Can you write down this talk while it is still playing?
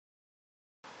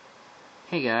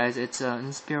Hey guys, it's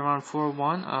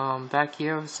Inspiron41 back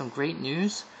here with some great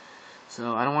news.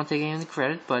 So I don't want to take any of the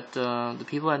credit, but the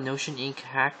people at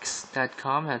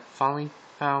NotionInkHacks.com have finally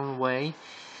found a way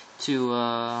to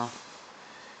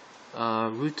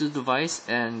root the device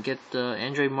and get the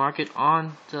Android market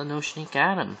on the Notion Ink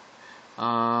Atom,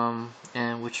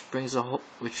 and which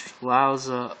allows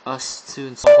us to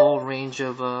install a whole range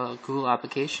of Google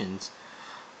applications.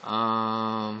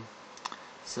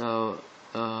 So.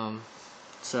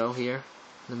 So here,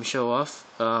 let me show off.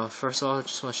 First of all, I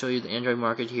just want to show you the Android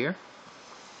market here.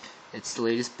 It's the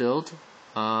latest build.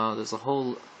 There's a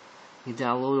whole, you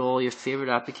download all your favorite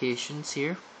applications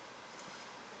here.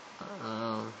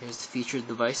 Here's the featured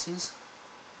devices.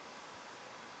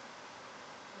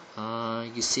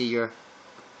 You see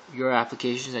your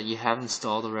applications that you have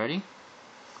installed already.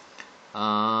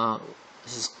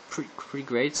 This is pretty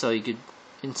great. So you could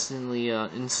instantly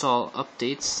install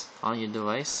updates on your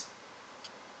device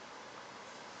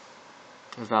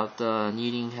without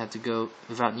needing to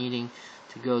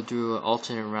go through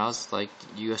alternate routes like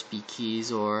USB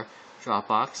keys or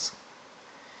Dropbox.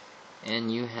 And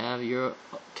you have your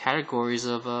categories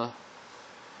of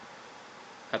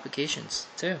applications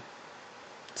too.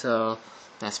 So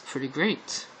that's pretty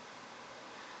great.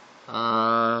 You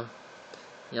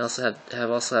also have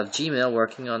Gmail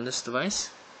working on this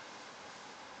device.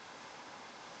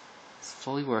 It's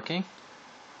fully working.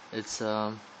 It's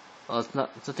well, it's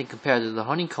nothing compared to the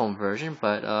honeycomb version,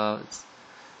 but at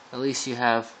least you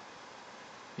have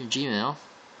your Gmail.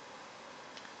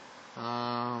 So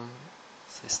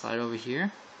I slide over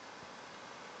here.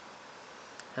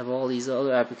 Have all these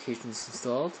other applications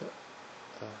installed.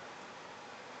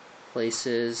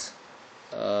 Places,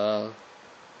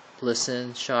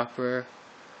 Listen, Shopper,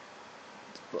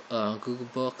 Google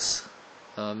Books,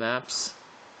 Maps,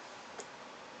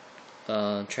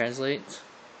 Translate.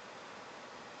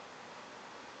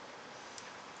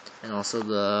 And also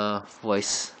the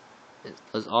voice, it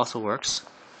also works.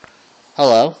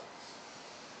 Hello.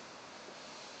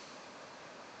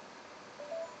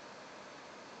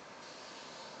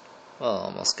 Well,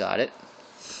 almost got it.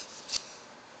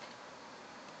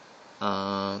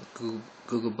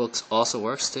 Google Books also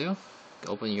works too.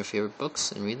 Open your favorite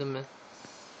books and read them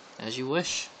as you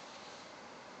wish.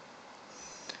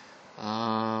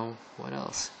 What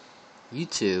else?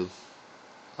 YouTube.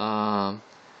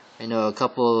 I know a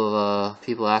couple of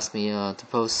people asked me to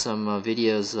post some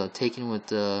videos taken with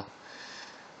the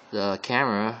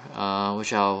camera,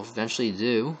 which I'll eventually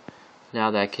do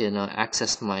now that I can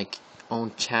access my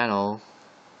own channel,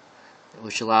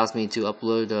 which allows me to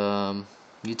upload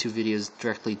YouTube videos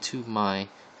directly to my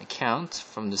account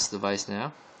from this device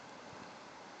now.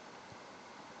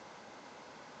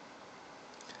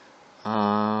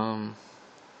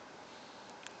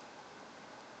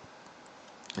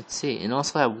 Let's see, and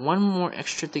also I have one more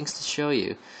extra things to show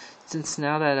you. Since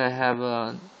now that I have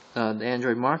the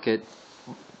Android market,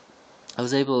 I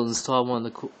was able to install one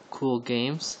of the cool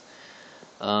games,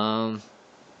 Dungeon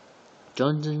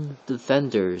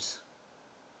Defenders,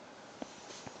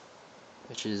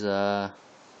 which is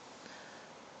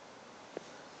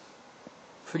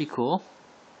pretty cool,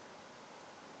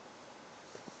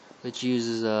 which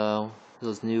uses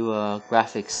those new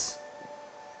graphics.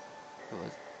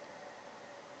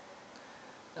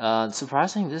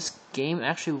 Surprisingly, this game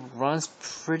actually runs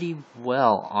pretty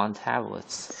well on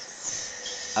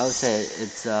tablets. I would say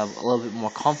it's a little bit more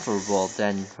comfortable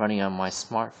than running on my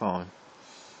smartphone.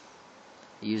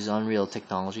 I use Unreal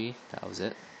technology, that was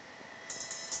it.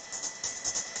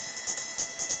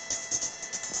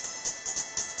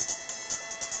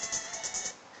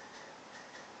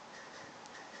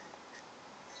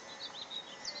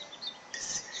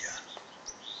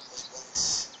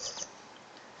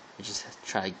 I just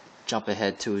try to jump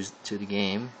ahead to the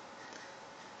game.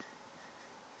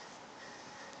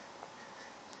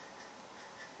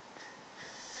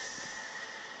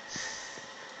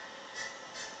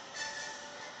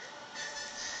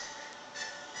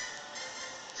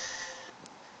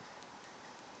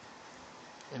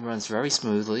 It runs very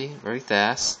smoothly, very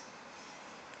fast.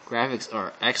 Graphics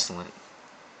are excellent.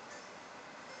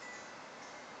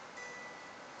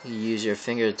 You use your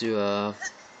finger to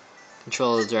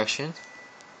control the direction.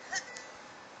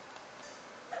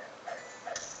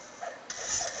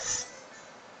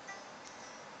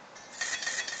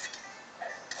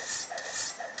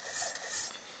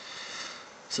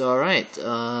 So alright,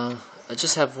 I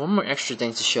just have one more extra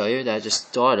thing to show you that I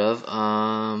just thought of.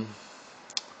 I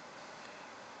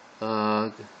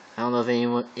don't know if any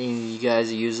of you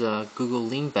guys use Google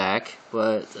Leanback,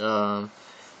 but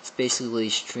it basically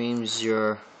streams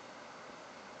your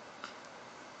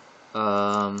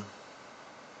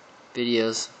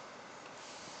videos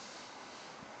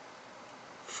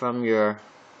from your,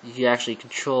 you can actually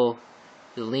control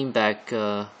the lean back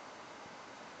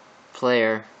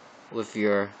player with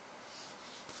your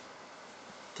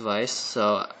device.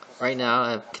 So right now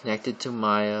I'm connected to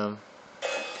my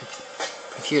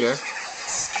computer.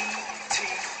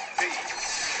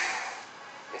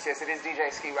 Yes, it is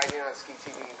DJ Ski right here on Ski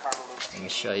TV and Carmel Loop TV. Let me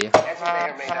show you. As you may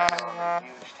or may not know, I'm a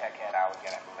huge tech head. I would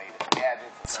get at the latest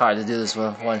gadgets. It's hard to do this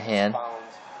with one hand.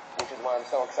 Phones, which is why I'm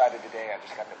so excited today. I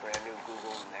just got the brand new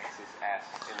Google Nexus S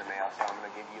in the mail, so I'm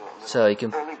going to give you a little So you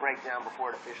can early breakdown before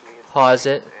it officially hits. Pause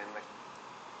it.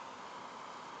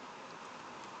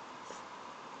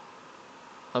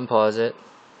 Unpause it.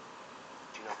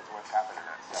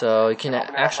 So you can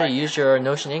actually use your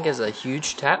Notion Ink as a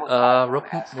huge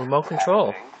remote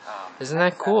control. Isn't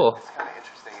that cool?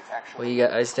 What do you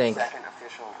guys think?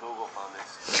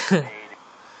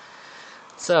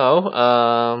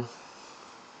 So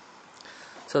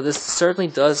this certainly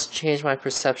does change my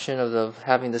perception of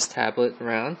having this tablet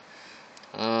around.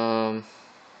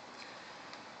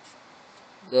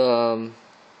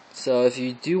 So if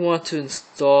you do want to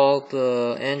install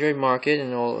the Android Market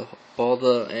and all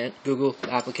the Google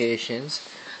applications,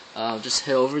 just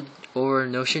head over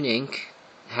Notion Ink,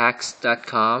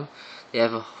 hacks.com. They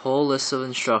have a whole list of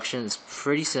instructions. It's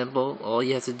pretty simple. All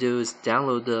you have to do is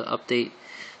download the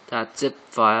update.zip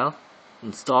file,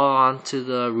 install onto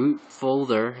the root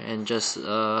folder, and just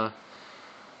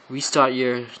restart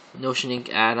your Notion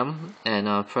Ink Atom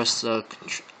and press the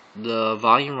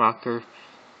volume rocker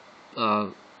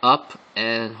up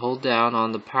and hold down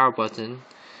on the power button,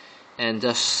 and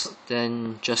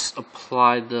then just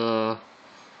apply the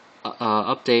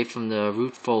update from the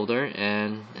root folder,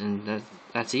 and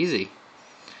that's easy.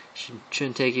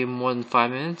 Shouldn't take you more than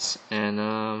 5 minutes, and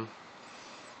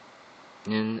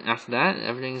after that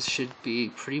everything should be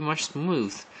pretty much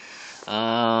smooth.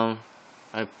 I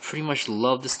pretty much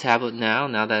love this tablet now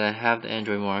that I have the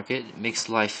Android Market. It makes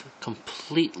life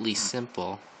completely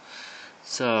simple.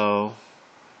 So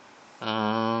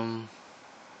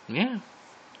yeah.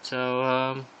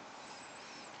 So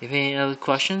if you have any other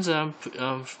questions,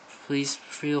 please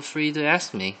feel free to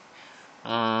ask me.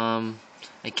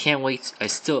 I can't wait. I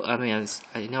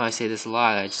know I say this a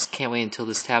lot. I just can't wait until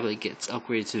this tablet gets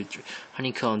upgraded to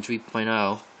Honeycomb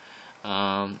 3.0.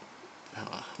 A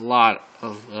lot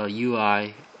of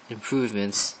UI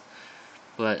improvements,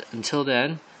 but until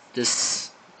then, this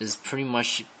is pretty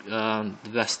much the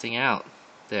best thing out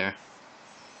there.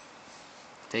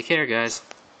 Take care, guys.